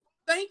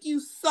thank you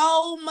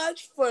so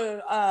much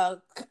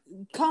for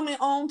coming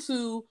on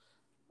to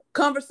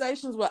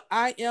Conversations with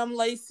I Am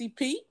Lacey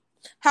P.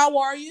 How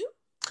are you?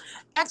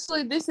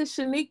 Actually, this is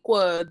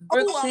Shaniqua.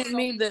 Brooke Oh, I'm sent so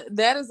me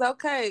that is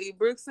okay.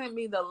 Brooke sent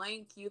me the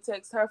link. You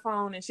text her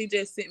phone and she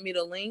just sent me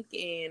the link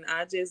and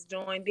I just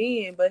joined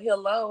in. But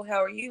hello,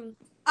 how are you?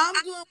 I'm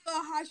doing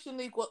well. Hi,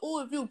 Shaniqua.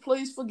 Oh, if you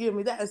please forgive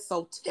me, that is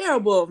so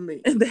terrible of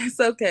me. That's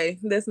okay.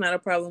 That's not a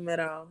problem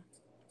at all.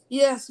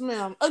 Yes,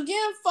 ma'am.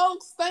 Again,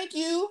 folks, thank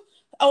you.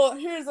 Oh,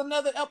 here's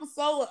another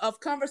episode of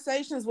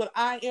Conversations with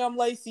I Am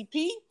Lacey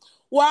P,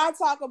 where I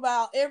talk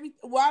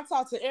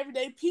to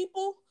everyday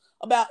people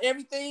about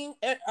everything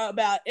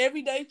about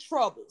everyday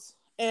troubles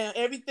and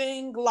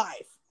everything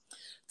life.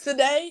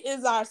 Today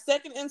is our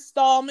second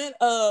installment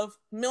of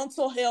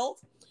mental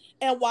health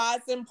and why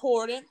it's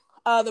important.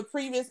 The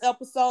previous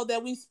episode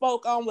that we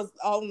spoke on was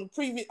on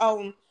previous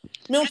on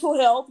mental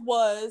health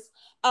was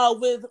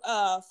with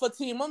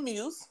Fatima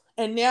Muse,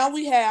 and now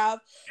we have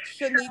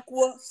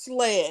Shaniqua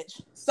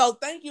Sledge. So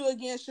thank you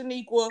again,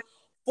 Shaniqua,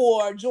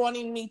 for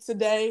joining me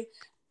today,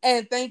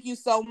 and thank you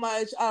so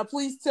much.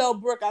 Please tell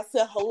Brooke I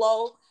said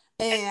hello,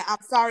 and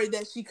I'm sorry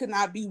that she could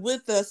not be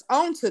with us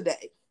on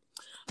today.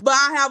 But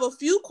I have a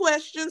few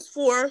questions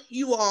for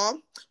you all,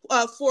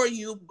 for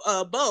you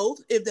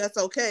both, if that's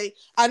okay.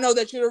 I know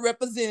that you're a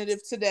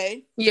representative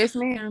today. Yes,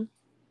 ma'am.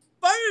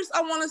 First,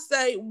 I want to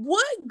say,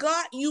 what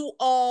got you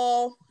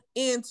all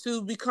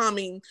into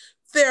becoming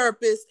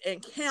therapists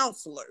and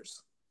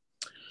counselors?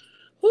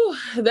 Whew,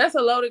 that's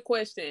a loaded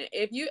question.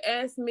 If you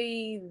asked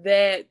me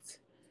that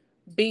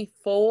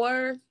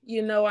before,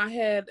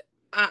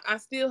 I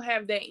still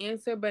have that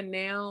answer, but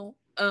now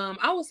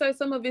I would say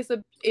some of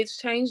it's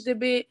changed a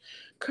bit.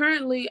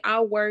 Currently I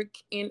work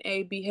in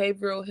a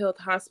behavioral health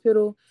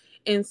hospital,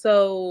 and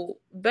so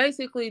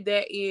basically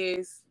that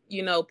is,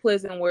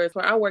 pleasant words,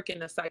 where I work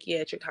in a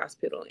psychiatric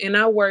hospital and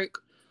I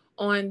work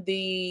on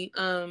the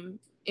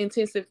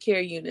intensive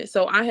care unit.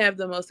 So I have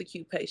the most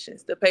acute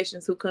patients, the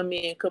patients who come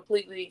in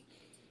completely,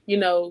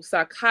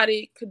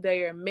 psychotic,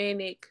 they are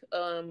manic,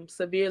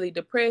 severely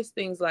depressed,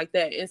 things like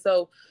that. And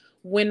so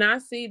when I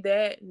see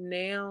that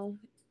now,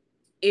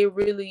 it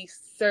really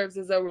serves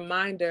as a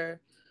reminder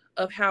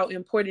of how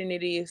important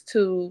it is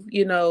to,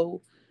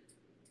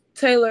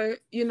 tailor,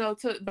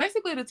 to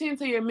basically to tend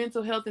to your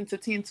mental health and to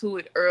tend to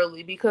it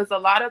early, because a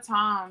lot of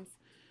times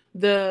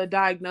the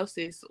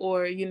diagnosis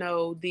or,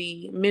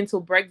 the mental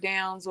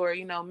breakdowns or,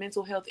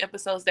 mental health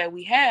episodes that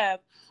we have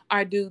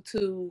are due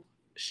to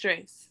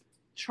stress,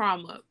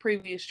 trauma,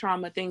 previous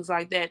trauma, things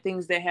like that,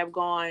 things that have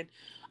gone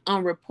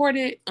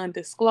unreported,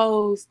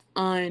 undisclosed,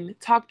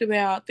 untalked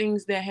about,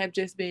 things that have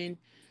just been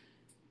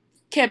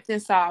kept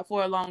inside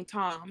for a long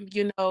time.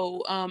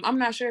 I'm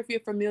not sure if you're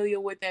familiar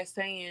with that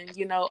saying,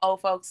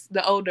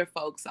 the older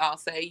folks, I'll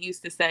say,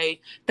 used to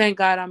say, thank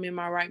God I'm in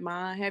my right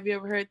mind. Have you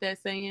ever heard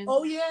that saying?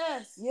 Oh,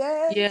 yes,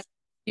 Yeah. yes.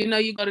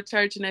 You go to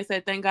church and they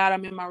say, thank God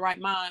I'm in my right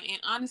mind. And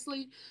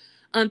honestly,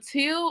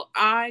 until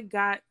I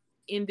got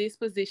in this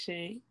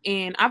position,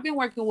 and I've been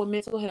working with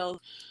mental health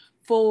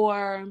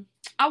for,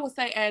 I would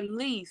say, at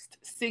least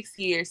 6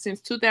 years,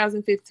 since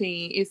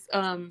 2015.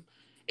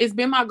 It's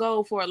been my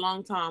goal for a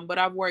long time, but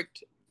I've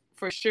worked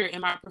for sure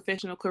in my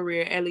professional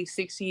career at least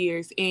 6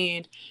 years,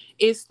 and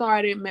it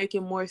started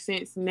making more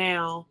sense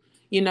now,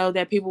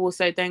 that people will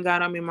say, thank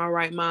God I'm in my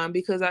right mind,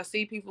 because I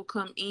see people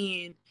come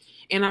in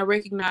and I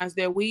recognize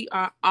that we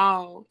are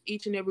all,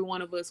 each and every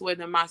one of us,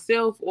 whether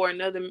myself or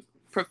another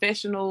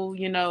professional,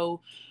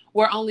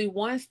 we're only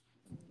one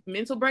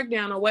mental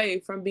breakdown away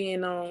from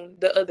being on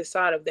the other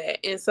side of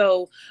that. And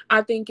so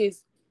I think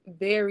it's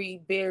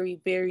very, very,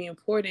 very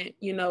important,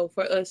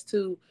 for us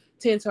to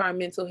tend to our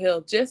mental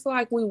health, just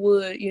like we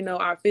would,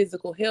 our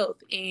physical health.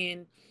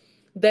 And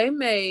they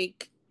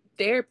make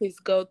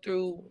therapists go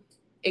through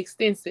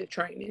extensive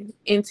training.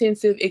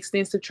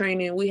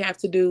 We have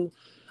to do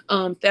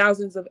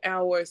thousands of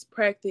hours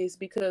practice,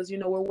 because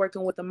we're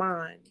working with the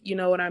mind, you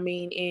know what I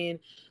mean? And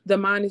the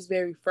mind is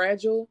very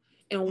fragile,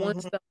 and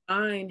once Mhm. the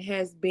mind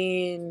has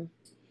been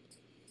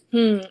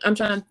I'm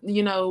trying,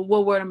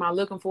 what word am I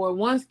looking for?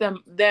 Once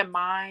that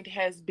mind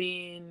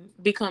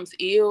becomes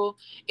ill,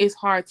 it's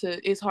hard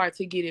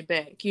to get it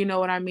back. You know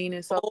what I mean?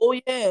 And so Oh,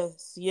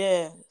 yes,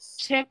 yes.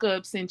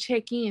 checkups and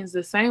check-ins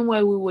the same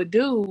way we would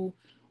do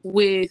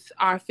with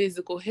our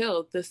physical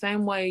health, the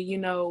same way,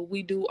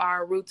 we do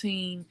our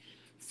routine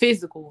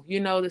physical,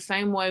 the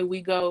same way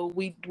we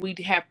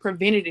have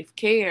preventative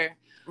care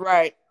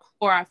Right.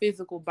 for our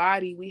physical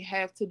body, we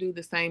have to do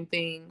the same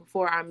thing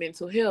for our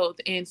mental health.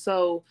 And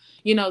so,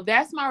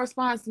 that's my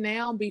response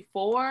now.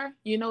 Before,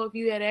 if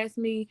you had asked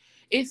me,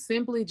 it's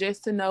simply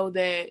just to know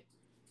that,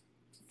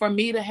 for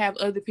me to have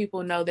other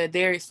people know that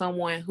there is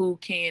someone who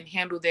can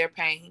handle their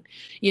pain.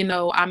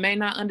 I may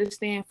not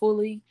understand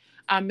fully.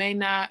 I may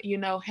not,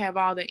 have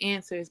all the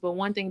answers, but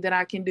one thing that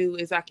I can do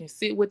is I can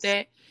sit with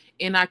that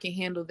and I can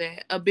handle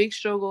that. A big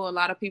struggle a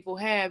lot of people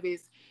have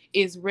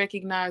is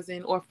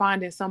recognizing or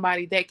finding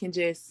somebody that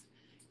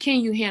can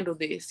you handle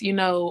this? A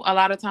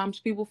lot of times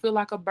people feel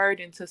like a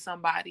burden to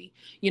somebody.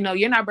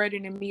 You're not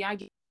burdening me. I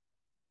get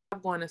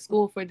going to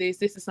school for this.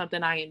 This is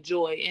something I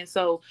enjoy. And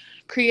so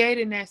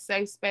creating that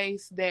safe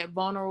space, that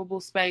vulnerable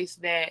space,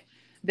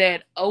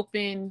 that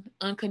open,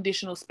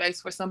 unconditional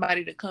space for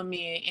somebody to come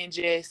in and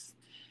just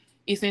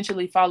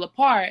essentially fall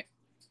apart.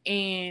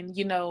 And,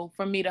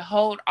 for me to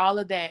hold all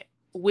of that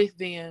with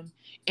them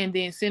and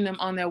then send them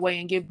on their way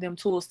and give them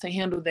tools to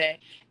handle that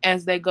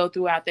as they go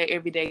throughout their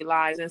everyday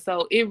lives. And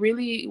so it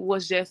really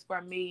was just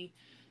for me,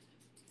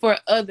 for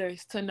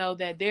others to know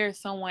that there is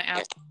someone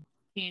out there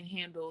who can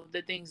handle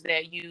the things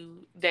that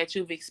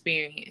you've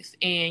experienced.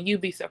 And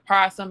you'd be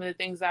surprised some of the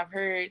things I've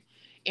heard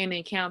and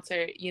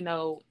encountered,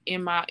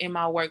 in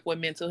my work with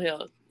mental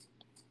health.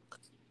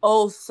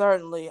 Oh,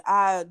 certainly.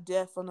 I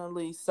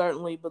definitely,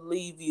 certainly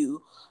believe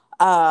you.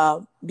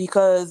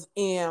 Because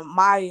in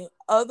my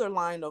other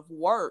line of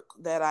work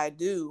that I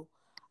do,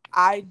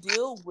 I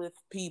deal with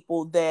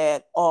people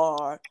that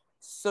are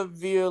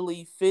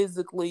severely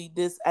physically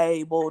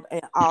disabled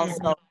and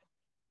also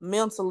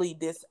mentally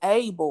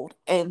disabled,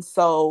 and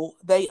so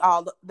they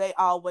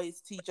always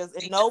teach us.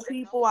 And no,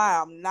 people,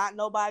 I am not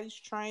nobody's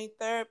trained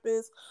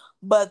therapist,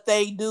 but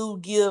they do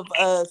give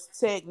us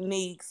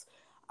techniques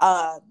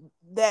uh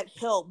that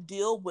help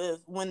deal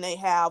with when they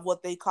have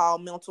what they call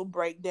mental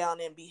breakdown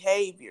and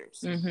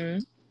behaviors, Mm-hmm.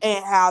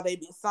 and how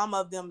some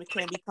of them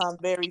can become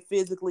very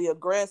physically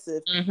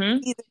aggressive,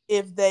 Mm-hmm. even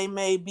if they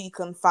may be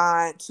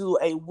confined to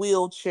a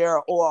wheelchair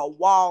or a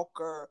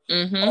walker,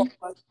 or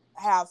Mm-hmm.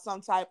 have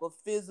some type of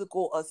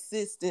physical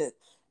assistant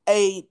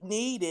aid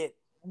needed.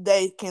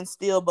 They can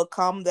still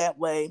become that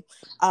way.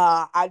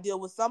 I deal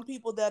with some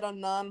people that are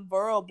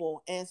nonverbal,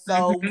 and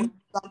so when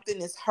Mm-hmm.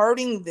 something is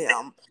hurting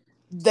them,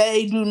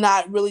 they do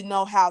not really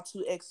know how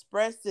to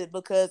express it,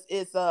 because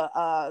it's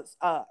a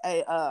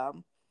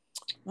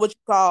what you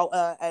call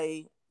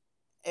a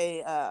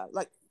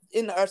like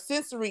in a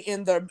sensory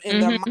in their mind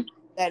Mm-hmm.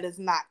 that is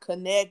not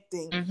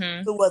connecting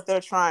Mm-hmm. to what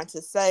they're trying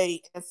to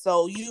say. And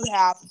so you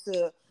have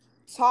to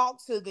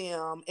talk to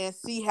them and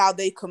see how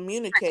they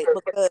communicate,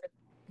 because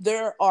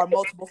there are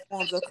multiple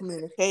forms of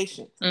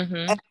communication.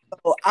 Mm-hmm. And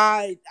so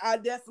I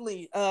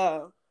definitely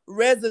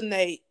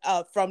resonate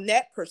from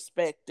that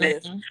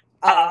perspective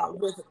Mm-hmm.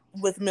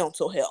 with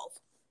mental health.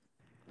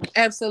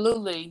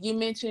 Absolutely. You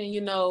mentioned,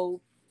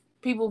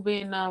 people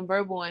being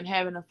nonverbal and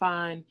having to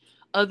find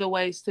other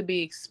ways to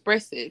be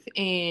expressive.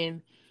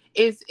 And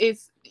it's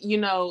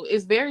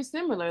very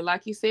similar.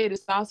 Like you said,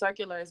 it's all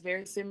circular. It's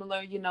very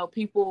similar.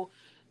 People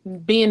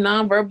being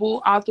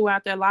nonverbal all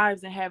throughout their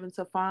lives and having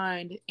to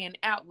find an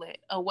outlet,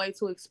 a way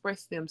to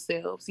express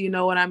themselves. You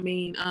know what I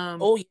mean?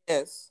 Oh,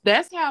 yes.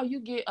 That's how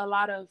you get a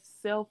lot of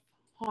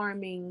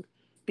self-harming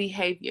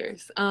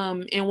behaviors.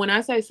 And when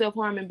I say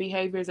self-harming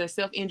behaviors or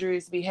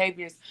self-injurious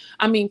behaviors,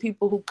 I mean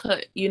people who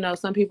cut.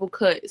 Some people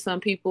cut, some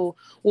people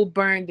will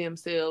burn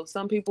themselves,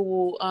 some people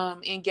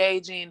will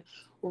engage in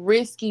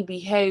risky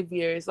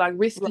behaviors like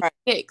risky Right.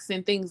 sex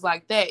and things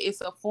like that.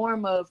 It's a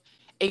form of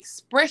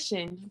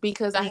expression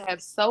because I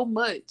have so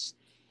much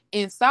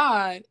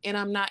inside and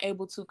I'm not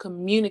able to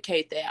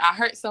communicate that. I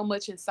hurt so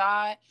much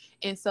inside,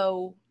 and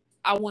so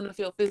I want to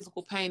feel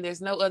physical pain.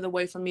 There's no other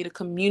way for me to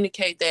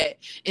communicate that.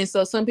 And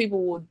so some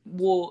people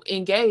will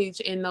engage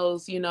in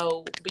those,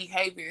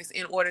 behaviors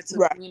in order to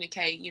Right.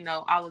 communicate,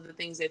 all of the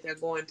things that they're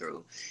going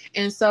through.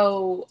 And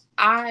so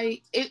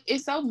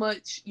it's so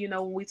much,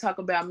 when we talk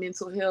about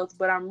mental health,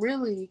 but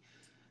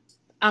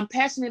I'm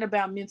passionate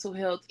about mental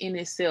health in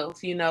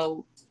itself, in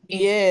general.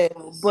 Yes.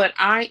 But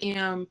I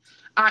am,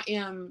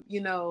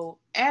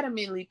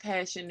 adamantly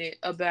passionate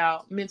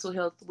about mental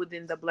health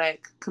within the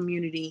Black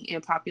community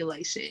and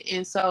population.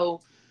 And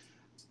so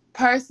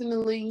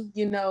personally,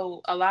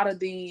 a lot of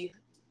the,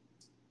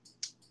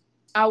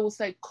 I would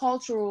say,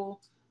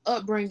 cultural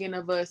upbringing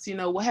of us,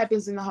 what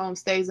happens in the home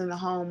stays in the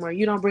home, or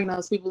you don't bring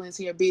those people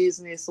into your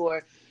business,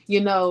 or,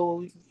 you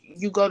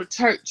go to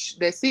church,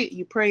 that's it,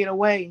 you pray it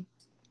away,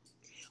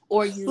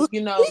 or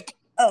Speaking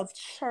of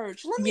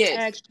church, let me yes.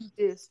 ask you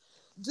this.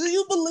 Do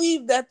you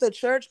believe that the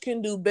church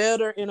can do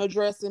better in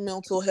addressing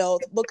mental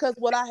health? Because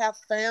what I have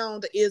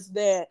found is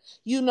that,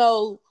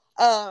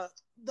 uh,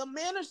 the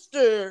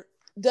minister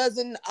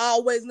doesn't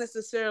always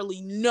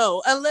necessarily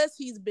know, unless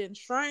he's been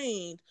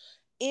trained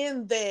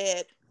in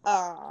that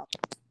uh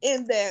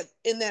in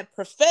that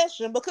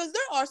profession, because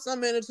there are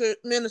some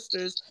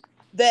ministers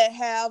that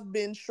have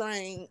been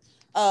trained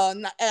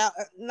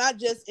not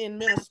just in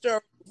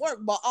ministerial work,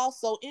 but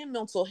also in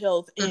mental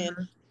health and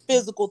Mhm.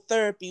 physical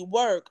therapy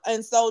work.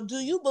 And so, do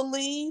you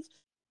believe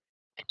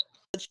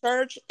the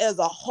church as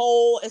a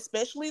whole,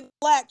 especially the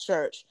Black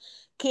church,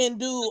 can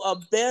do a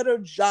better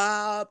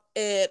job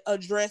at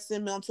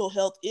addressing mental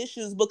health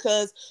issues?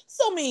 Because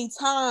so many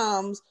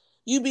times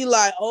you be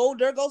like, oh,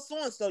 there goes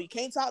so and so, you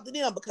can't talk to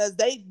them because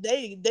they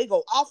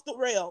go off the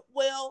rail.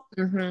 Well,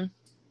 Mhm.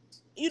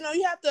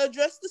 you have to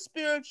address the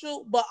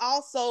spiritual, but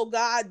also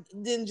God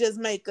didn't just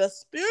make us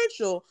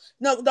spiritual.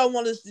 No, don't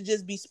want us to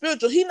just be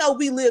spiritual. He know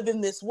we live in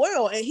this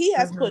world, and he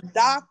has put Mhm.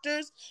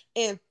 doctors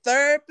and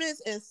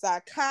therapists and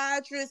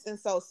psychiatrists and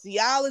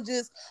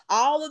sociologists,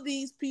 all of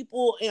these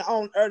people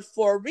on earth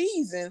for a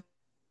reason.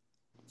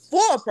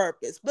 for a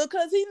purpose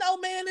because he know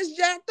man is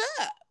jacked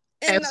up.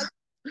 And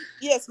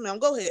yes, ma'am,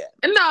 go ahead.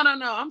 No.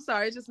 I'm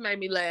sorry. It just made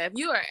me laugh.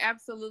 You are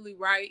absolutely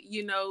right.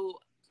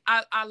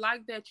 I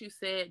like that you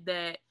said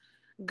that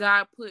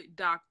God put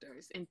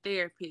doctors and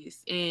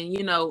therapists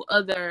and,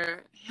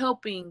 other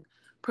helping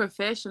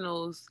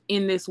professionals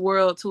in this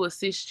world to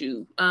assist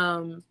you.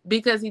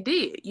 Because he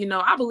did.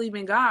 I believe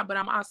in God, but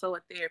I'm also a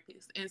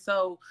therapist. And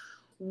so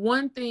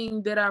one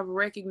thing that I've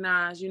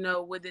recognized,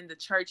 within the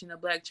church and the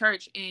Black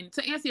church, and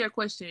to answer your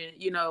question,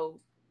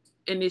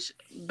 and this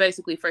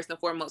basically first and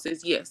foremost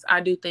is yes,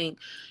 I do think,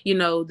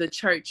 the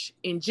church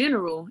in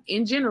general,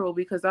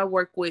 because I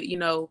work with,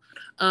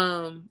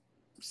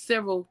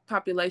 several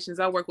populations.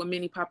 I work with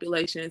many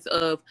populations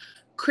of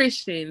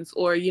Christians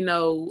or,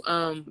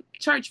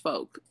 church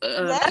folk,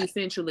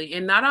 essentially,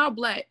 and not all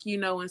Black,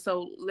 and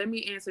so let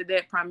me answer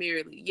that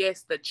primarily.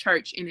 Yes, the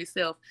church in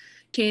itself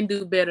can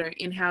do better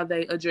in how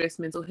they address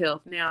mental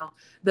health. Now,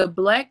 the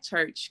Black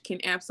church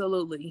can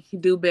absolutely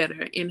do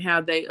better in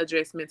how they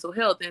address mental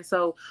health. And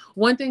so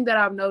one thing that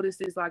I've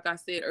noticed is, like I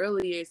said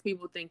earlier, is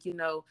people think,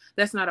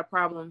 that's not a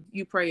problem.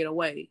 You pray it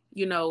away,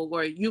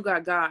 or you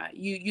got God.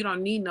 You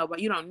don't need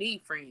nobody. You don't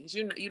need friends.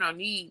 You don't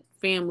need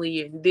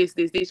family and this.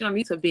 You don't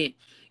need to vent.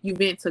 You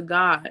vent to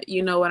God.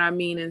 You know what I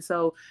mean? And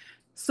so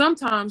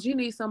sometimes you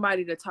need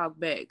somebody to talk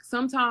back.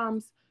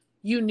 Sometimes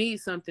you need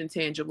something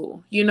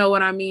tangible. You know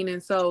what I mean?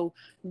 And so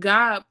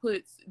God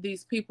puts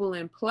these people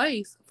in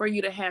place for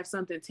you to have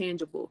something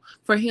tangible,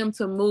 for him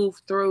to move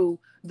through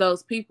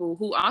those people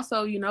who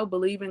also,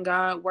 believe in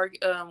God, work,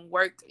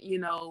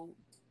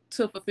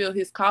 to fulfill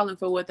his calling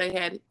for what they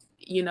had,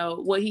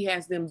 what he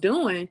has them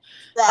doing.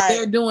 Right.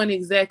 They're doing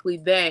exactly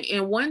that.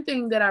 And one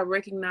thing that I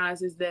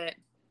recognize is that,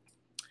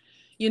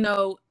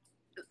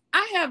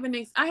 I have an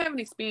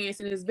experience,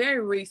 and it's very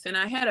recent.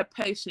 I had a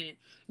patient,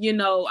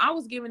 I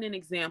was given an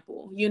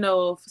example,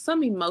 of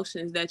some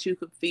emotions that you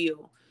could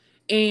feel.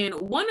 And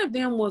one of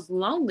them was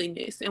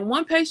loneliness. And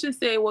one patient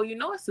said, well,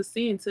 it's a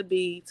sin to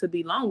be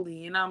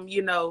lonely. And I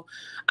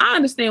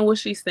understand what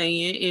she's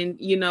saying.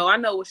 And, I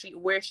know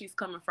where she's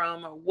coming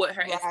from or what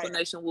her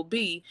explanation will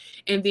be.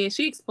 And then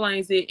she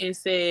explains it and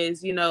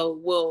says,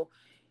 well,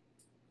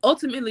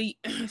 ultimately,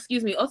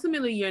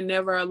 you're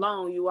never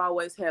alone. You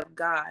always have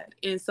God.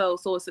 And so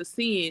it's a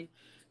sin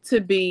to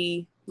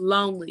be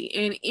lonely.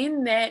 And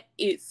in that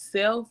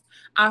itself,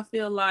 I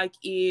feel like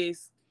it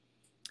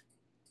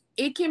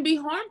can be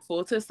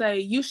harmful to say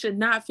you should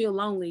not feel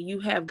lonely. You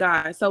have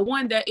God. So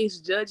one, that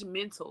is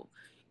judgmental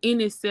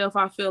in itself.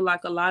 I feel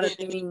like a lot of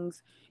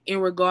things in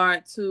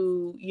regard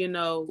to,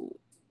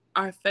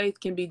 our faith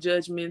can be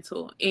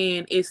judgmental,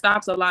 and it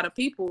stops a lot of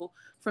people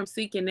from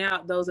seeking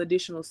out those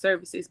additional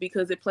services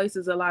because it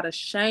places a lot of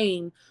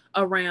shame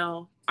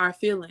around our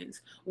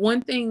feelings.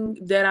 One thing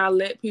that I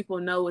let people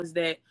know is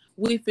that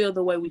we feel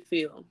the way we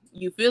feel.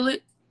 You feel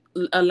it,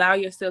 allow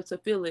yourself to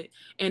feel it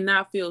and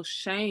not feel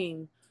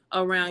shame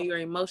around your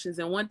emotions.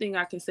 And one thing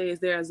I can say is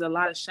there's a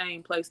lot of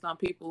shame placed on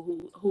people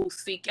who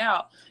seek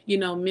out,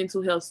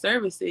 mental health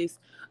services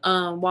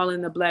while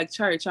in the Black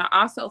church. I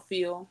also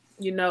feel,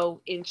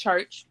 in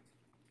church,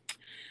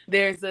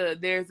 there's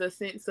a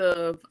sense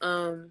of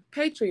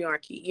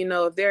patriarchy.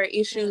 If there are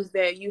issues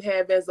that you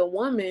have as a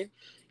woman,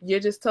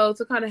 you're just told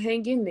to kind of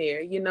hang in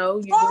there.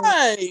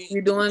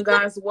 You're doing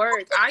God's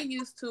work. I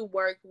used to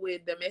work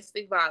with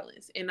domestic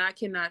violence, and I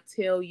cannot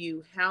tell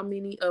you how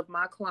many of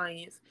my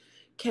clients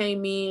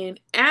came in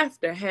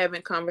after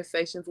having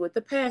conversations with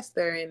the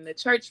pastor and the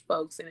church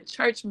folks and the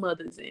church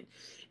mothers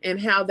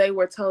and how they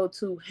were told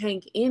to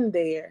hang in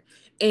there.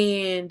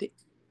 And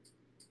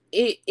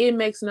it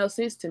makes no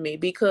sense to me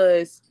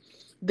because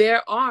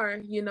there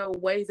are,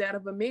 ways out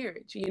of a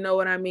marriage. You know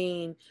what I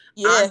mean?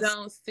 Yes.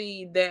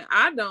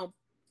 I don't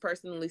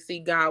personally see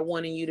God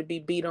wanting you to be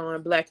beat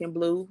on black and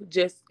blue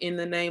just in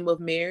the name of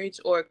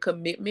marriage or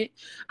commitment.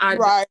 I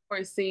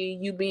don't see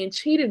you being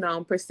cheated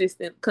on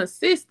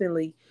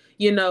consistently,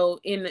 in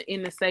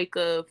the sake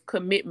of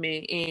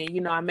commitment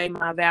and, I made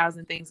my vows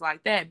and things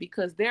like that,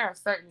 because there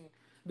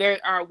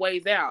are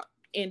ways out.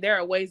 And there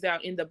are ways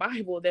out in the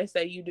Bible that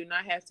say you do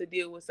not have to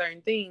deal with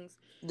certain things.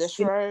 That's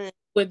right.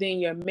 Within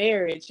your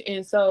marriage.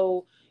 And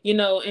so,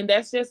 and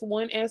that's just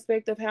one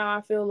aspect of how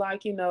I feel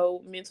like,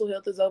 mental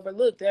health is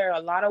overlooked. There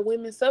are a lot of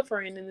women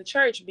suffering in the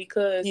church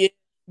because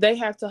they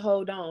have to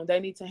hold on.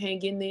 They need to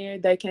hang in there.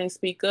 They can't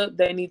speak up.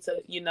 They need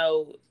to,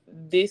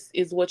 this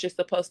is what you're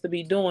supposed to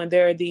be doing.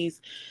 There are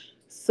these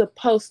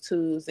supposed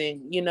to's,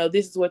 and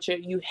this is what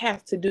you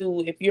have to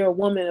do if you're a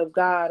woman of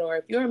God, or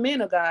if you're a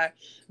man of God,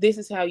 this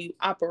is how you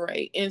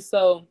operate. And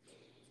so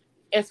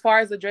as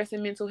far as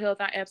addressing mental health,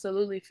 I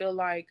absolutely feel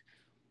like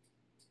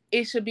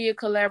it should be a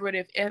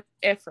collaborative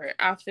effort.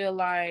 I feel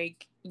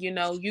like,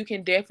 you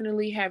can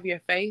definitely have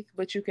your faith,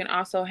 but you can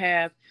also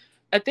have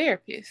a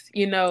therapist.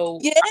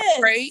 I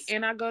pray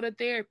and I go to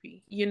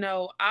therapy. I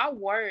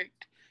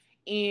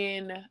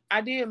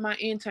did my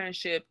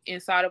internship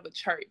inside of a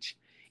church.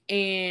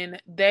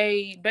 and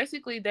they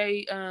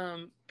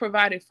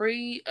provided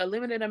a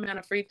limited amount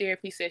of free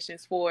therapy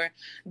sessions for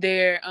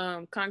their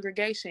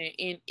congregation,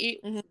 and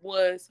it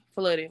was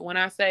flooded. When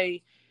I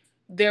say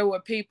there were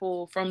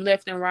people from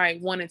left and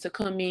right wanting to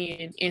come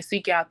in and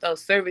seek out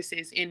those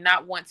services and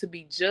not want to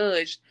be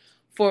judged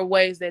for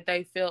ways that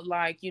they felt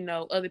like,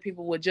 other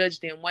people would judge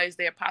them, ways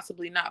they're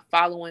possibly not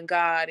following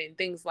God and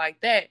things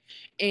like that.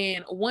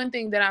 And one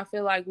thing that I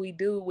feel like we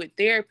do with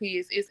therapy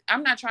is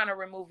I'm not trying to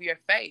remove your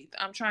faith.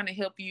 I'm trying to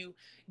help you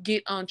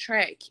get on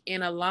track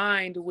and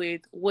aligned with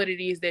what it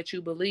is that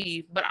you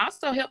believe, but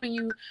also helping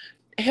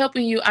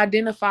you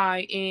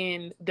identify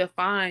and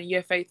define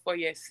your faith for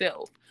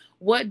yourself.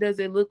 What does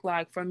it look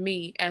like for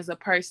me as a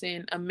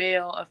person, a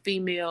male, a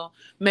female,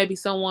 maybe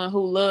someone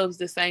who loves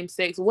the same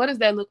sex? What does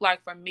that look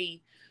like for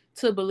me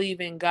to believe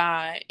in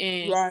God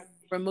and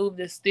remove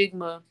the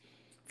stigma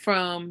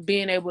from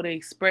being able to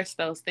express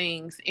those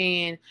things?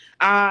 And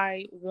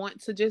I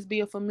want to just be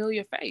a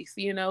familiar face.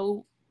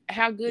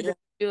 How good does it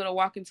feel to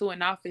walk into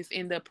an office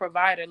and the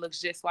provider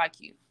looks just like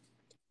you?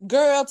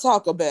 Girl,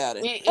 talk about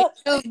it. It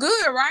feels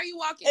good, right? You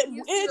walk in,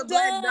 you see a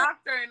black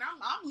doctor, and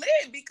I'm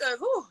lit because,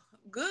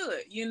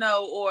 good,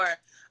 or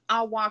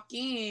I walk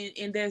in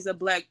and there's a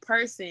black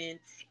person.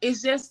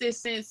 It's just this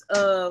sense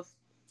of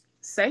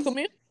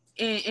safety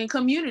and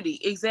community.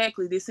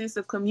 Exactly. This sense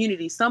of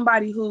community.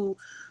 Somebody who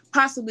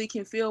possibly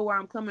can feel where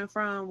I'm coming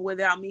from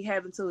without me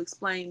having to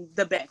explain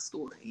the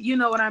backstory. You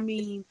know what I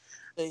mean?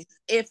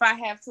 If I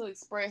have to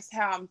express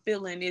how I'm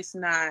feeling, it's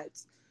not,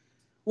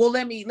 well,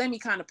 let me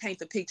kind of paint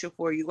the picture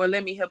for you, or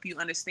let me help you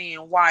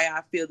understand why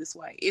I feel this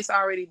way. It's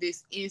already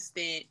this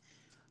instant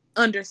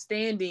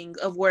understanding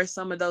of where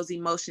some of those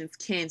emotions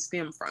can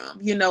stem from,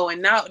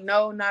 and not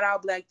all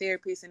black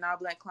therapists and all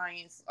black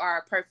clients are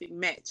a perfect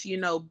match,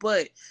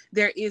 but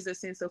there is a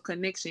sense of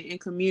connection and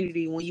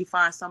community when you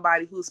find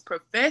somebody who's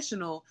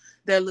professional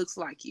that looks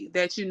like you,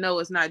 that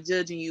is not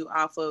judging you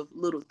off of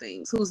little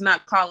things, who's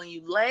not calling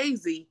you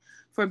lazy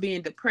for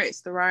being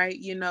depressed, right?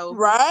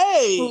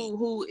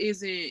 Who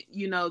isn't,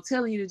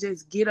 telling you to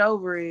just get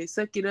over it,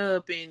 suck it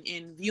up,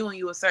 and viewing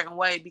you a certain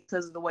way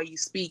because of the way you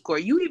speak, or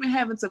you even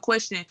having to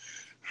question,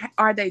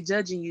 are they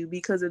judging you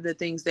because of the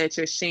things that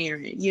you're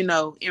sharing,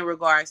 in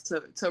regards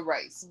to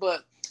race.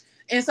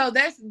 And so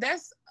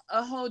that's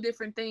a whole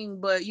different thing.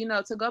 But,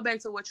 to go back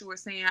to what you were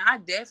saying, I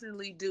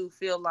definitely do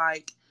feel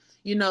like,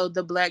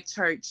 the black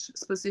church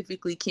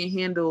specifically can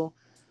handle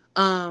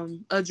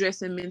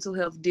addressing mental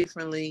health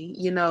differently.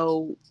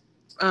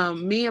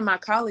 Me and my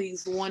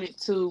colleagues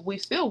we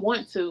still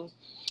want to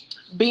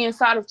be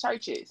inside of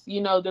churches.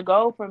 The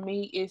goal for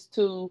me is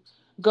to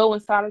go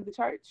inside of the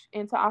church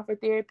and to offer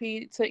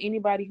therapy to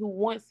anybody who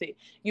wants it.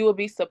 You will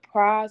be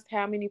surprised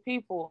how many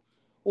people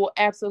will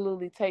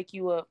absolutely take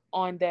you up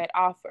on that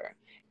offer.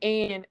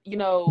 And,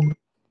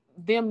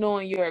 them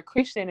knowing you're a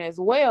Christian as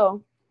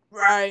well.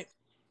 Right.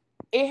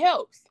 It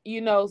helps,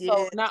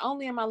 so not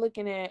only am I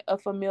looking at a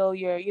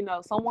familiar,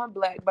 someone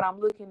black, but I'm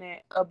looking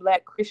at a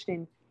black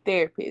Christian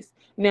therapist.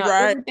 Now,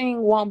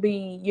 everything won't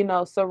be,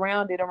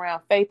 surrounded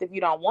around faith if you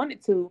don't want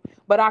it to,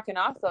 but I can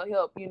also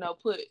help,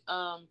 put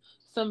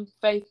some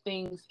faith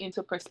things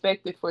into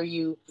perspective for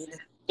you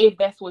if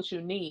that's what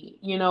you need,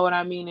 you know what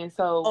I mean? And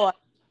so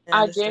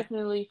I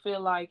definitely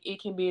feel like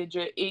it can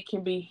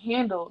be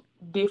handled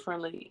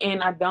differently,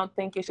 and I don't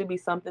think it should be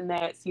something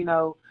that's,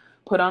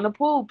 put on the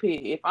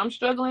pulpit. If I'm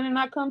struggling and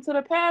I come to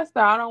the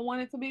pastor, I don't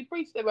want it to be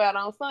preached about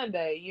on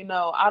Sunday.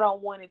 I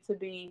don't want it to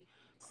be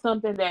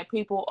something that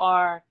people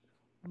are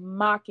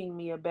mocking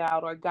me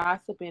about or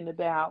gossiping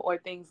about or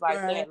things like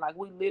that. Like,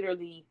 we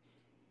literally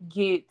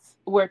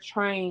we're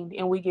trained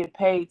and we get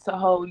paid to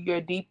hold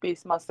your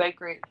deepest, most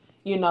sacred,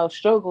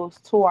 struggles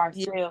to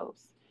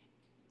ourselves.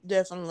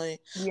 Definitely.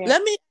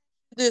 Let me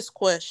ask this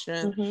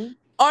question.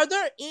 Are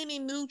there any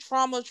new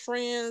trauma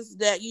trends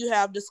that you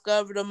have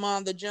discovered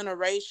among the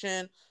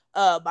generation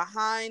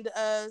behind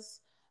us,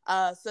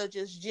 such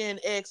as Gen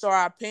X or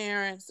our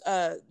parents,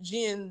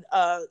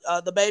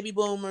 the baby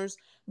boomers,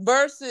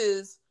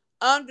 versus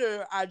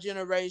under our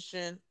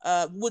generation,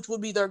 which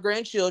would be their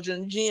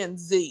grandchildren, Gen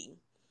Z?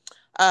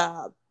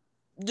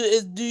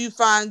 Do you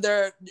find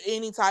there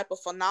any type of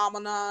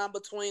phenomenon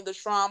between the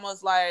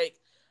traumas? Like,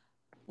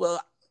 well,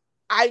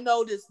 I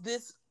noticed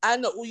this. I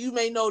know you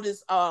may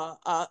notice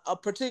a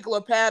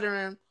particular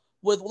pattern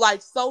with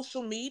like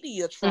social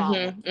media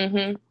trauma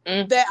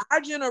that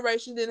our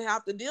generation didn't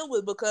have to deal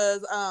with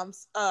because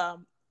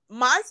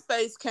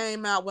MySpace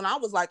came out when I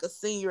was like a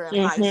senior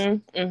in high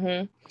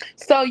school.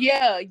 So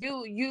yeah,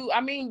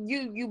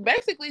 you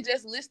basically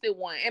just listed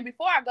one. And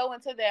before I go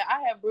into that,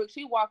 I have Brooke.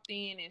 She walked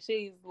in and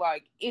she's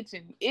like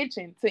itching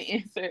to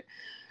answer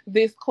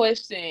this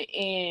question,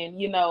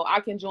 and I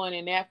can join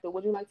in after.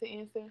 Would you like to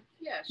answer?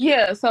 Yeah, sure.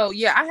 Yeah. So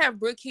yeah, I have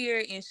Brooke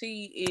here, and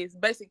she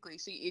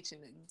itching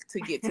to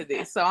get to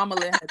this. So I'm gonna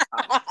let her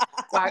talk.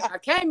 So I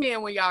came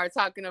in when y'all were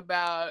talking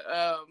about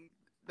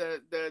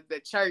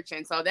the church,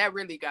 and so that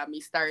really got me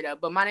stirred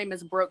up. But my name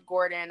is Brooke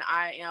Gordon.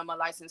 I am a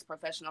licensed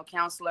professional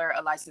counselor,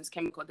 a licensed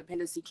chemical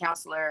dependency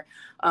counselor,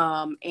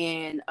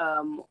 and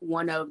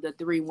one of the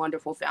 3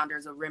 wonderful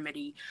founders of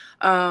Remedy.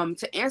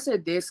 To answer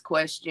this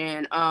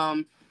question,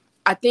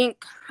 I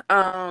think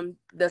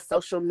the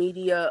social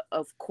media,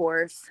 of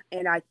course,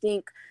 and I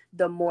think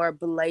the more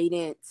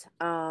blatant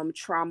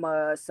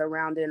trauma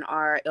surrounding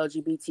our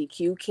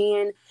LGBTQ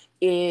kin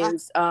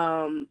is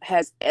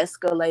has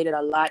escalated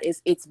a lot.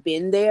 It's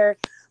been there,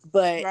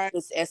 but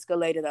it's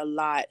escalated a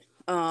lot.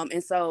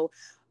 And so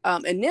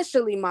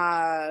initially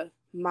my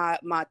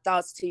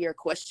thoughts to your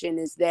question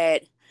is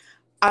that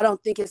I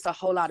don't think it's a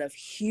whole lot of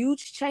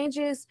huge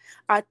changes.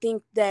 I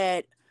think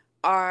that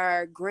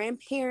our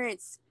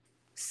grandparents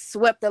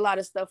swept a lot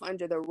of stuff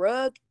under the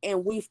rug,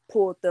 and we've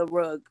pulled the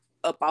rug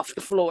up off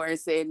the floor and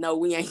said, no,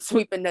 we ain't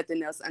sweeping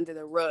nothing else under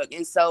the rug.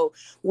 And so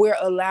we're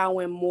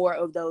allowing more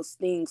of those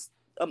things,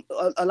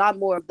 a lot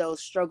more of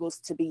those struggles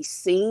to be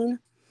seen.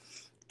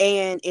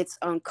 And it's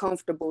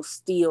uncomfortable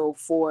still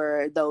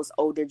for those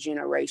older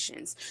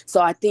generations.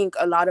 So I think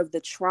a lot of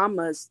the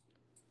traumas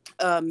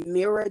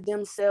mirror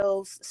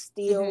themselves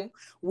still. Mm-hmm.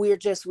 We're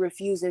just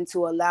refusing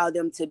to allow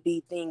them to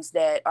be things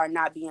that are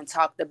not being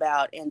talked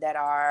about and that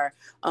are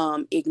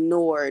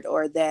ignored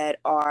or that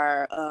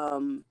are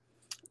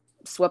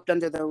swept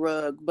under the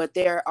rug. But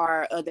there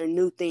are other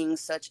new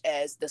things such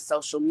as the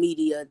social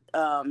media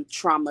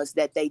traumas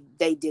that they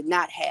did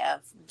not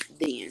have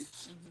then.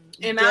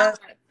 Mm-hmm. And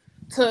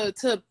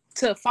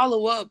to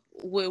follow up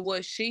with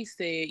what she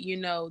said, you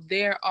know,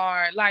 there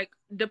are like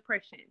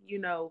depression, you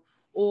know,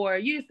 or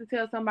you used to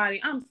tell somebody,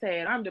 I'm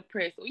sad, I'm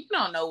depressed. Well, you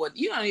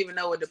don't even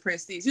know what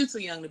depressed is. You're too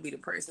young to be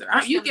depressed.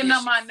 You can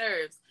know my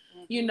nerves.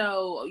 Mm-hmm. You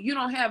know, you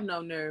don't have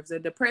no nerves. Or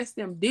depressed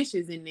them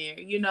dishes in there,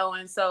 you know.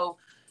 And so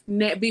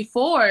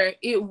before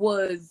it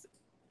was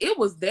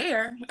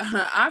there.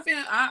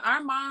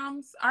 Our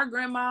moms, our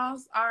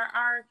grandmas,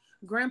 our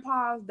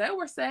grandpas, they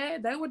were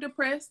sad, they were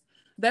depressed,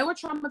 they were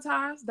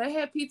traumatized, they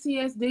had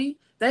PTSD,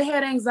 they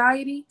had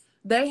anxiety.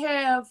 They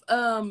have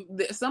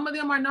some of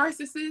them are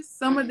narcissists,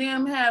 some of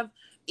them have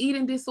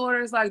eating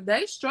disorders. Like,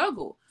 they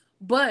struggle,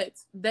 but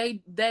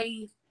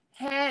they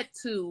had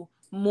to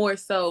more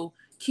so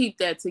keep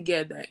that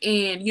together.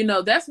 And you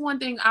know, that's one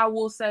thing I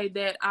will say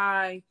that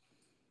I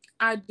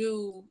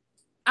don't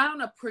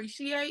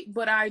appreciate,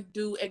 but I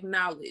do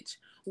acknowledge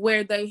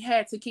where they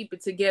had to keep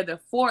it together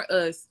for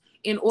us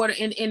in order,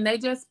 and they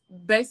just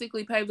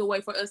basically paved the way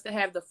for us to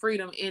have the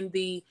freedom and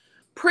the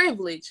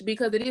privilege,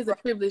 because it is a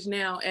privilege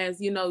now,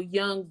 as you know,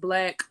 young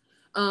Black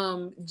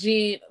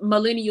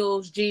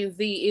millennials, Gen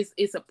Z,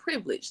 it's a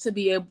privilege to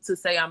be able to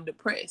say I'm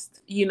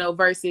depressed, you know,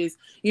 versus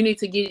you need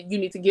to get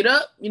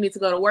up, you need to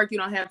go to work, you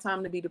don't have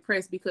time to be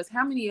depressed. Because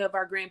how many of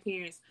our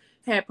grandparents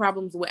had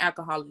problems with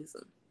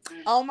alcoholism?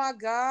 Oh my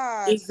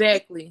God.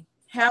 Exactly.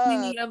 How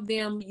many of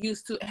them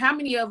how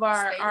many of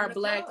our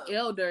Black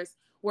elders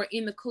were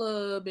in the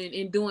club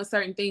and doing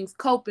certain things,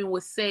 coping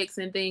with sex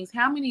and things?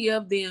 How many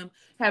of them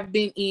have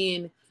been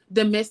in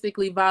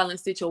domestically violent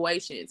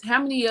situations?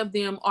 How many of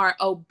them are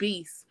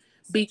obese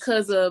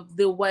because of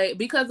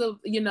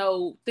you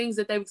know, things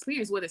that they've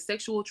experienced, whether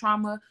sexual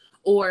trauma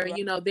or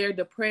you know, they're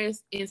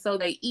depressed and so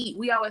they eat?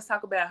 We always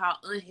talk about how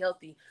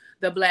unhealthy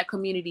the Black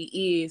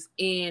community is,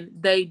 and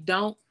they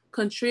don't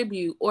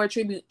contribute or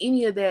attribute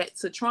any of that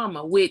to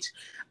trauma, which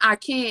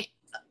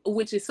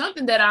is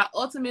something that I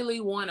ultimately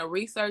want to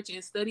research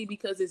and study,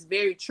 because it's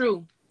very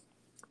true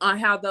on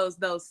how those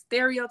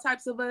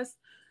stereotypes of us,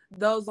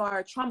 those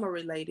are trauma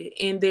related,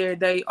 and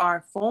they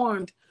are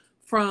formed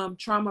from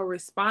trauma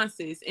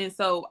responses. And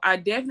so I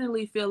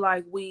definitely feel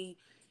like we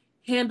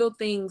handle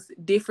things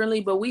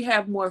differently, but we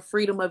have more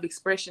freedom of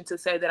expression to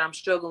say that I'm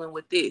struggling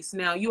with this.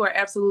 Now, you are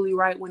absolutely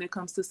right when it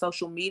comes to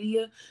social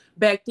media.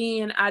 Back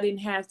then, I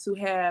didn't have to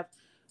have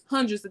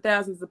hundreds of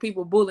thousands of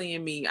people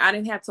bullying me. I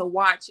didn't have to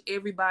watch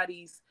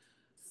everybody's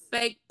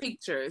fake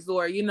pictures,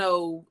 or you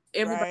know,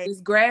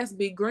 everybody's grass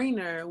be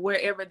greener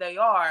wherever they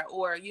are,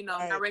 or you know,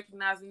 not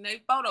recognizing their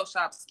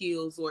Photoshop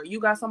skills, or you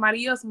got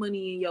somebody else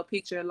money in your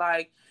picture.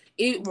 Like,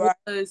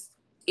 it's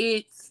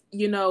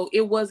you know,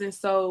 it wasn't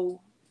so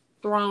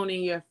thrown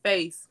in your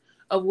face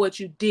of what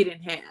you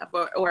didn't have,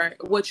 or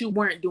what you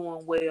weren't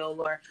doing well,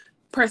 or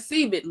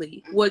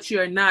perceivedly what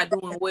you're not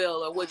doing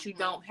well, or what you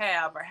don't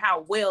have, or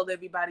how well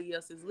everybody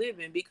else is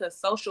living, because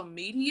social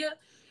media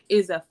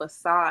is a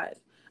facade.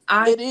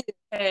 I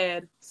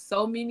had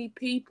so many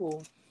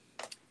people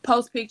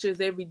post pictures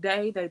every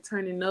day, they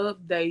turning up,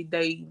 they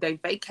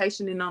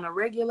vacationing on a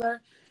regular,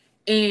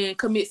 and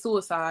commit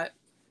suicide.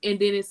 And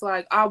then it's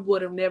like, I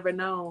would have never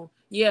known.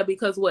 Yeah,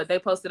 because what they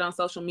posted on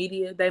social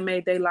media, they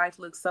made their life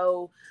look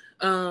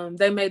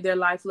they made their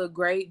life look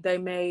great. They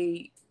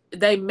made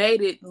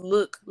it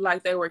look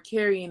like they were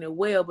carrying it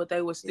well, but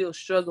they were still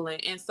struggling.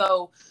 And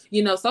so,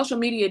 you know, social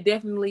media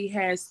definitely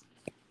has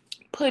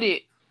put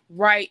it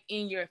right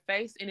in your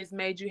face, and it's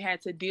made you have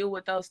to deal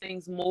with those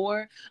things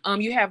more.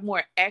 You have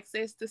more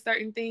access to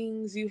certain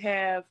things.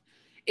 It's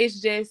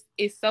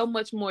so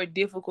much more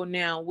difficult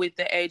now with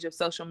the age of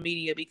social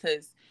media,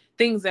 because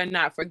things are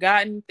not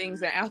forgotten.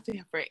 Things are out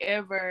there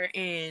forever.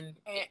 And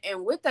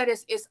with that,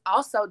 it's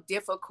also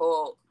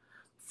difficult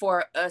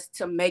for us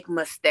to make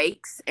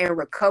mistakes and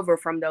recover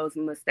from those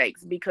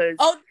mistakes, because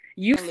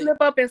you slip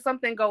up and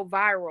something go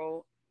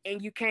viral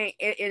and you can't,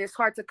 and it's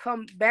hard to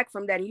come back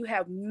from that. And you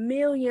have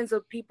millions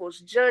of people's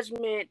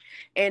judgment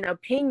and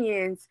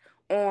opinions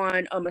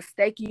on a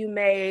mistake you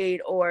made,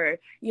 or,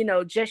 you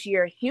know, just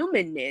your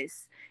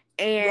humanness.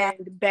 And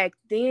back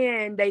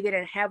then they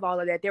didn't have all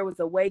of that. There was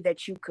a way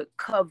that you could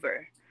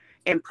cover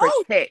and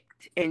protect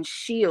and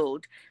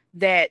shield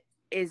that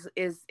is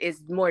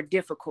more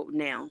difficult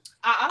now.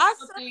 I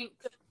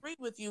agree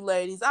with you,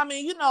 ladies. I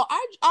mean, you know,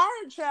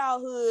 our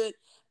childhood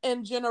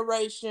and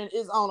generation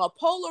is on a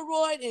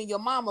Polaroid and your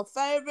mama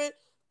favorite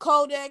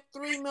Kodak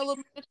 3mm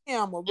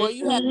camera, where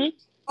you had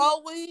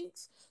 4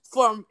 weeks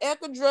from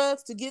Echo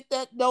Drugs to get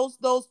those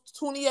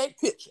 28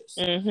 pictures.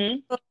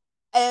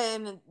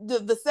 And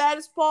the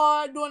saddest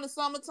part during the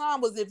summertime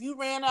was if you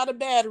ran out of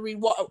battery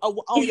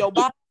on your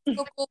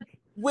bicycle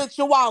with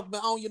your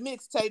Walkman on your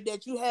mixtape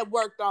that you had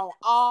worked on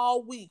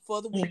all week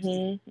for the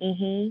weekend.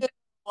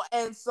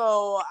 And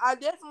so I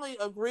definitely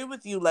agree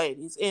with you,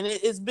 ladies. And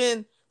it's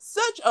been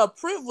such a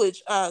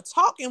privilege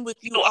talking with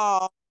you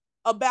all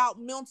about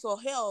mental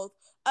health.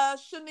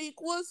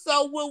 Shaniqua,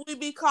 so will we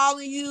be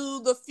calling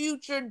you the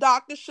future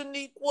Dr.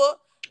 Shaniqua?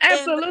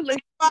 Absolutely. In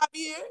 5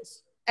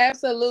 years?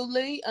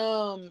 Absolutely.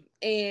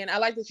 And I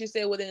like that you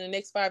said within the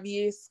next 5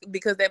 years,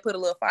 because that put a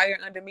little fire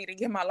under me to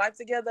get my life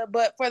together.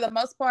 But for the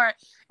most part,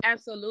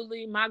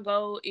 absolutely. My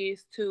goal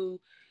is to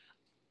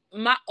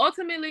my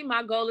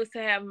goal is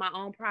to have my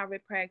own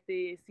private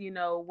practice. You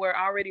know, we're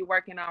already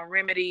working on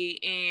Remedy,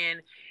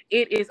 and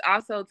it is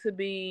also to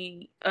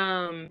be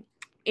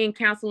in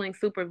counseling,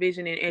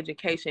 supervision, and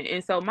education.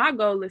 And so my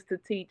goal is to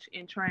teach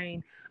and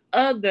train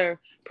other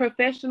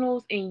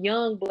professionals and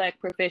young Black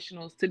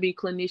professionals to be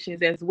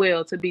clinicians as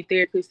well, to be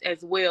therapists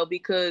as well,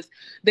 because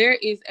there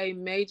is a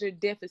major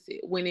deficit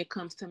when it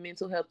comes to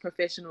mental health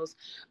professionals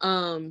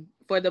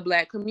for the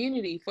Black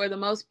community. For the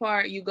most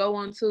part, you go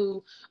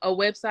onto a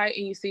website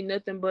and you see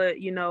nothing but,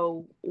 you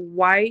know,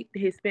 white,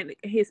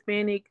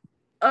 Hispanic,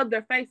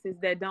 other faces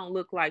that don't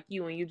look like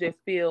you, and you just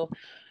feel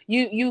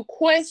you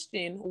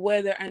question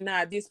whether or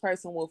not this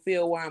person will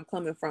feel where I'm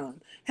coming from.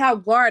 How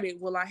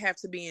guarded will I have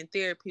to be in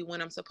therapy when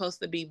I'm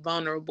supposed to be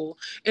vulnerable?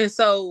 And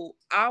so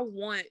I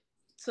want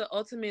to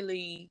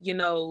ultimately, you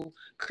know,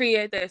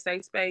 create that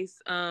safe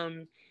space.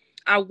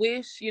 I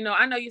wish, you know,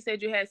 I know you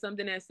said you had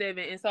something at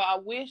 7, and so I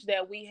wish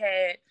that we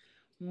had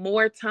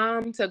more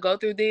time to go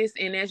through this.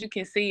 And as you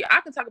can see,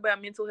 I can talk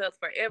about mental health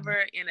forever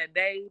in a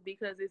day,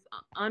 because it's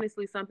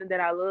honestly something that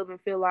I love and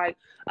feel like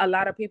a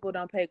lot of people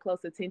don't pay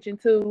close attention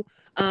to.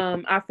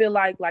 I feel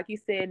like you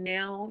said,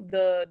 now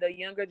the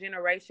younger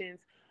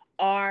generations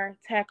are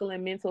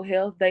tackling mental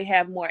health. They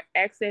have more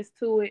access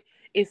to it.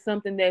 It's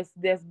something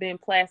that's been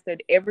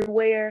plastered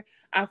everywhere.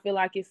 I feel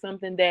like it's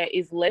something that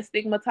is less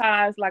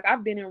stigmatized. Like,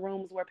 I've been in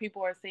rooms where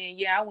people are saying,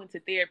 yeah, I went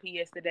to therapy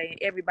yesterday, and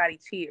everybody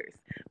cheers.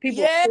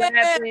 People are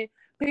clapping.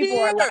 People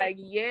are like,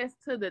 yes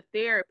to the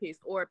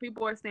therapist, or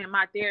people are saying,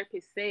 my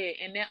therapist said.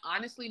 And that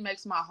honestly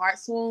makes my heart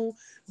swoon,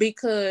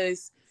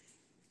 because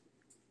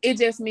it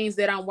just means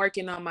that I'm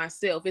working on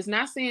myself. It's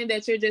not saying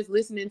that you're just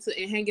listening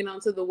to and hanging on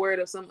to the word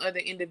of some other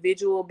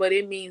individual, but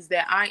it means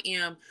that I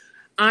am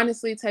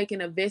honestly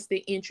taking a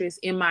vested interest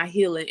in my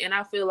healing. And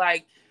I feel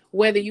like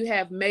whether you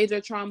have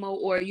major trauma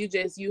or you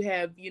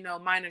have, you know,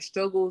 minor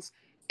struggles,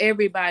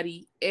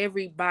 everybody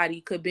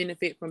could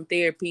benefit from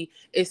therapy,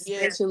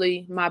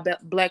 especially my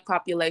Black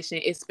population,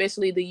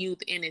 especially the youth,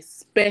 and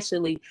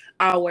especially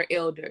our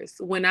elders.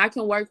 When I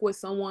can work with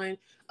someone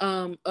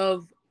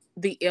of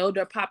the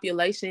elder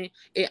population,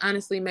 it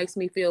honestly makes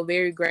me feel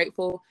very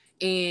grateful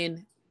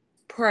and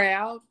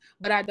proud,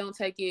 but I don't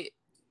take it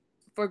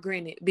for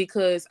granted,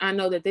 because I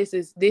know that this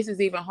is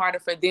even harder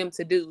for them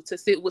to do, to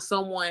sit with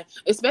someone,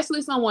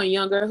 especially someone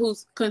younger,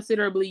 who's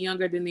considerably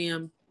younger than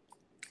them,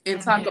 and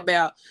talk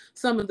about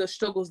some of the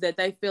struggles that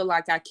they feel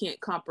like I can't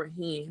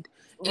comprehend.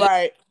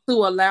 Right. To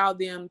allow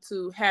them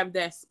to have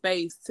that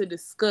space to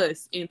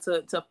discuss and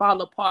to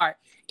fall apart,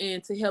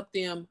 and to help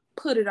them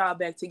put it all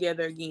back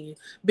together again.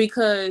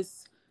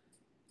 Because,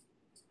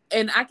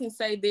 and I can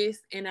say this,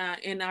 and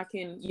I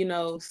can, you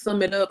know,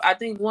 sum it up. I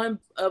think one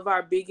of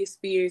our biggest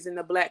fears in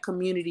the Black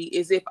community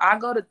is, if I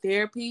go to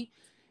therapy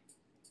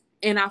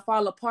and I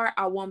fall apart,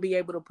 I won't be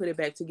able to put it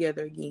back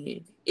together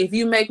again. If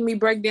you make me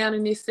break down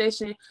in this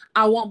session,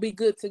 I won't be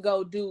good to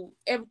go do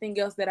everything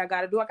else that I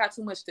got to do. I got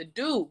too much to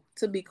do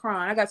to be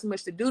crying. I got too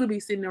much to do to be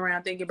sitting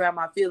around thinking about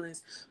my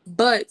feelings.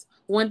 But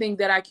one thing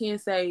that I can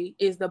say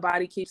is the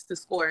body keeps the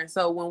score. And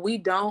so when we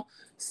don't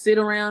sit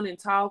around and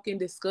talk and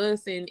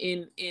discuss and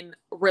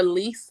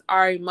release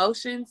our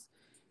emotions,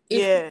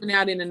 it's coming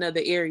out in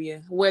another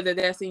area, whether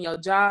that's in your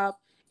job,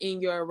 in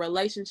your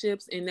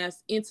relationships, and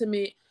that's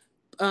intimate,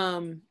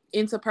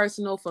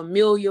 interpersonal,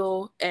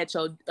 familial, at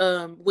your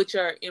with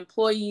your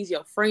employees,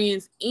 your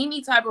friends,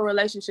 any type of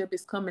relationship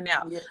is coming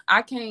out.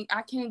 I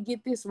can't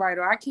get this right,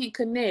 or I can't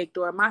connect,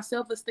 or my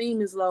self-esteem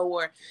is low,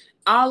 or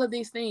all of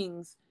these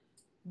things.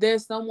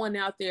 there's someone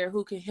out there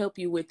who can help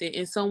you with it,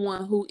 and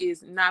someone who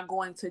is not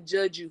going to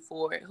judge you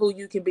for it, who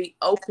you can be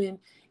open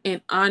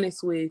and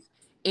honest with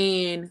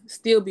and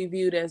still be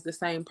viewed as the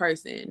same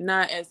person,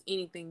 not as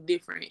anything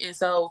different. And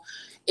so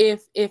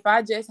if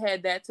I just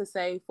had that to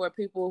say for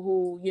people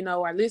who, you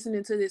know, are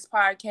listening to this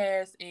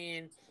podcast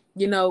and,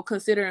 you know,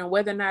 considering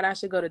whether or not I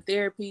should go to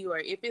therapy or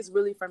if it's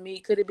really for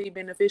me, could it be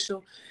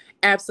beneficial?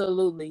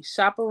 Absolutely.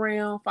 Shop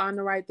around, find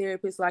the right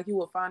therapist like you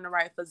would find the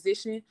right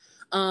physician.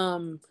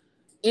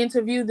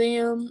 Interview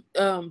them,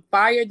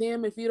 fire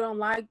them if you don't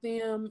like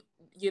them.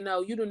 You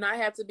know, you do not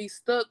have to be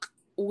stuck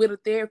with a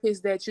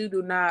therapist that you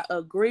do not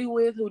agree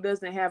with, who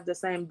doesn't have the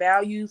same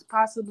values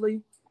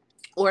possibly,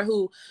 or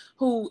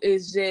who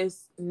is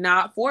just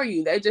not for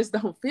you. They just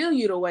don't feel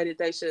you the way that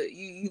they should.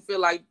 You feel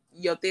like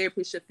your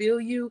therapist should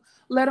feel you.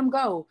 Let them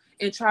go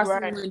and try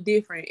someone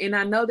different. And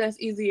I know that's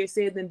easier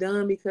said than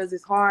done because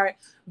it's hard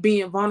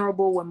being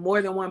vulnerable with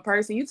more than one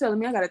person. You telling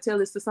me I got to tell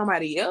this to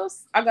somebody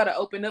else? I got to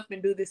open up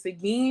and do this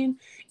again.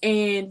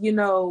 And, you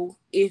know,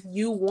 if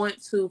you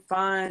want to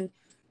find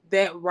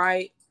that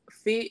right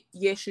fit,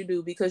 yes you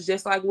do, because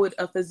just like with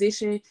a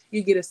physician,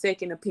 you get a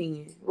second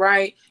opinion,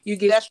 right? You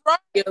get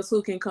somebody else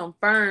who can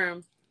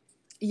confirm.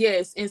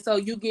 Yes, and so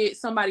you get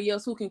somebody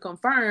else who can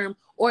confirm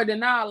or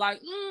deny,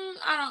 like,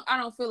 I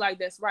don't feel like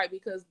that's right,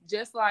 because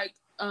just like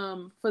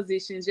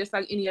physicians, just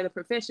like any other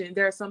profession,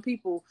 there are some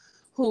people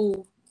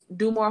who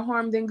do more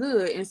harm than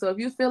good. And so if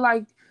you feel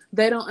like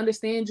they don't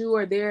understand you,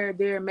 or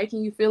they're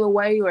making you feel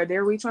away, or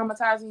they're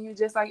re-traumatizing you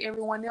just like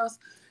everyone else,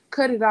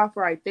 cut it off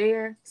right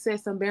there, set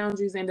some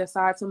boundaries, and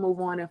decide to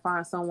move on and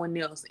find someone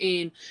else.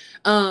 And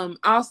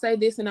I'll say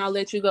this and I'll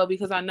let you go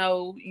because I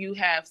know you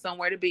have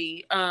somewhere to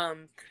be.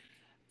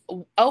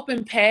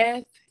 Open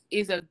Path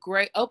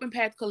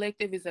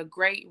Collective is a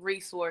great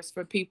resource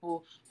for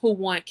people who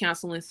want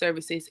counseling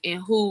services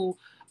and who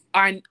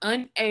are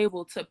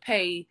unable to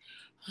pay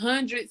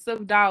hundreds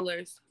of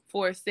dollars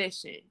for a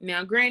session.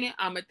 Now, granted,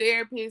 I'm a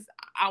therapist.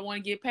 I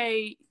want to get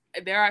paid.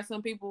 There are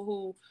some people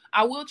who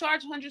I will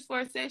charge hundreds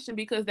for a session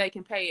because they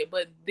can pay it.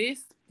 But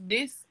this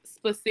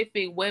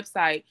specific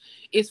website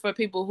is for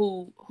people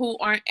who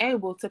aren't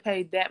able to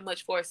pay that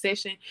much for a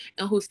session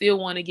and who still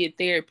want to get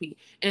therapy.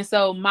 And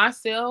so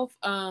myself,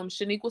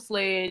 Shaniqua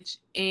Sledge,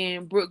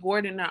 and Brooke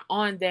Gordon are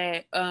on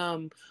that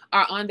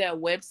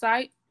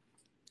website.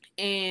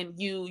 And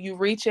you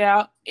reach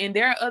out, and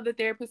there are other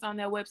therapists on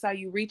that website.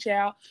 You reach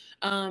out.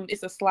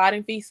 It's a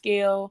sliding fee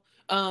scale.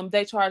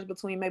 They charge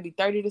between maybe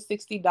 $30 to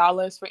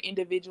 $60 for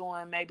individual,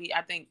 and maybe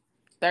I think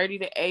 30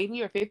 to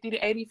 80 or 50 to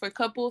 80 for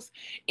couples.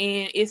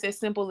 And it's as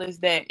simple as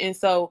that. And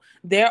so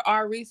there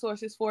are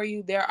resources for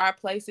you. There are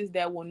places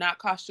that will not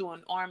cost you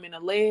an arm and a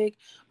leg.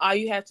 All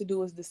you have to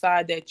do is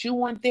decide that you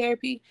want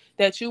therapy,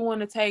 that you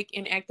want to take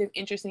an active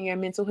interest in your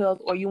mental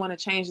health, or you want to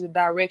change the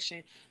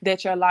direction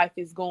that your life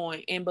is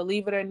going. And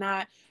believe it or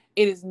not,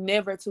 it is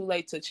never too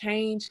late to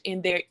change.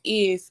 And there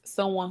is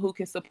someone who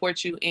can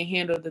support you and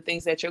handle the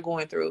things that you're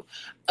going through.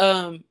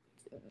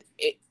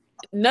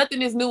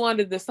 Nothing is new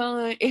under the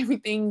sun.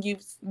 Everything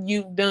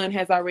you've done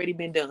has already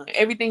been done.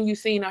 Everything you've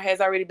seen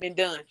has already been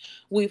done.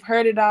 We've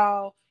heard it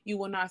all. You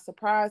will not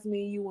surprise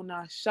me. You will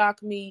not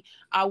shock me.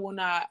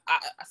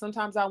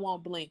 Sometimes I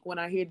won't blink when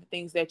I hear the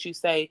things that you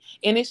say.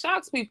 And it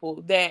shocks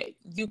people that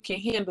you can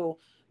handle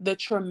the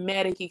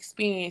traumatic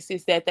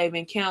experiences that they've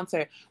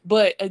encountered.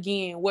 But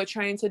again, we're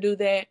trained to do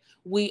that.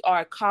 We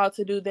are called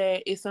to do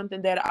that. It's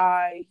something that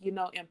I,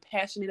 am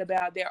passionate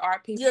about. There are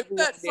people who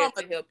are there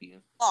to help you.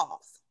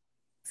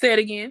 Say it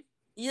again.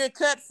 You're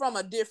cut from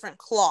a different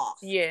cloth.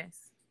 Yes.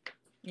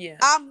 Yeah.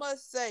 I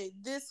must say,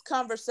 this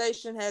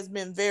conversation has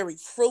been very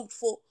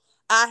fruitful.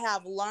 I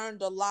have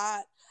learned a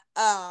lot.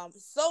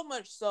 So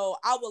much so,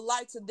 I would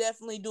like to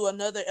definitely do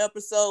another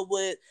episode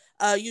with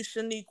you,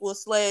 Shaniqua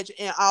Sledge,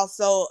 and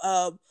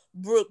also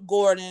Brooke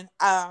Gordon,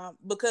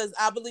 because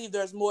I believe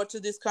there's more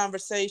to this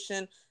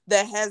conversation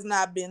that has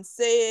not been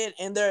said,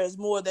 and there is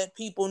more that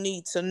people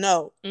need to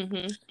know.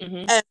 Mm-hmm,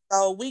 mm-hmm. And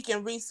so we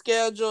can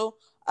reschedule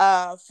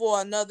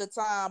for another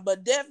time,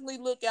 but definitely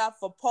look out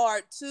for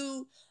part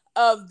 2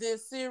 of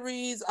this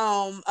series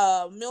on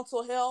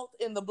mental health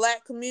in the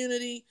Black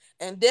community,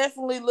 and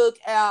definitely look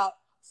out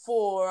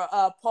for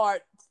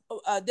part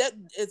that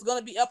it's going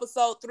to be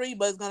episode 3,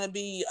 but it's going to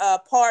be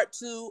part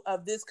 2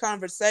 of this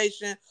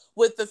conversation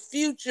with the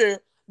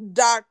future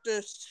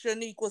Dr.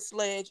 Shaniqua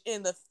Sledge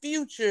and the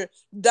future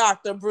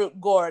Dr. Brooke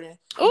Gordon.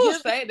 Oh,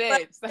 say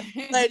that.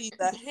 Ladies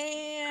a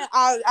hand.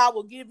 I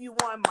will give you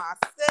one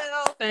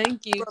myself.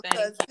 Thank you.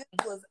 Because this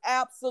was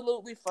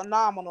absolutely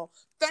phenomenal.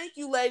 Thank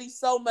you, ladies,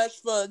 so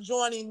much for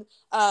joining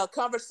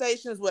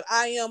Conversations with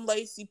I Am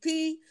Lacey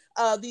P.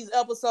 These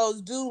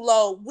episodes do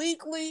load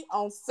weekly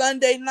on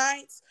Sunday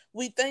nights.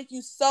 We thank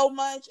you so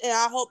much, and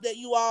I hope that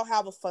you all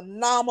have a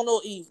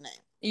phenomenal evening.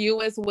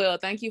 You as well.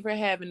 Thank you for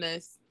having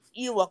us.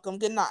 You're welcome.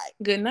 Good night.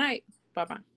 Good night. Bye-bye.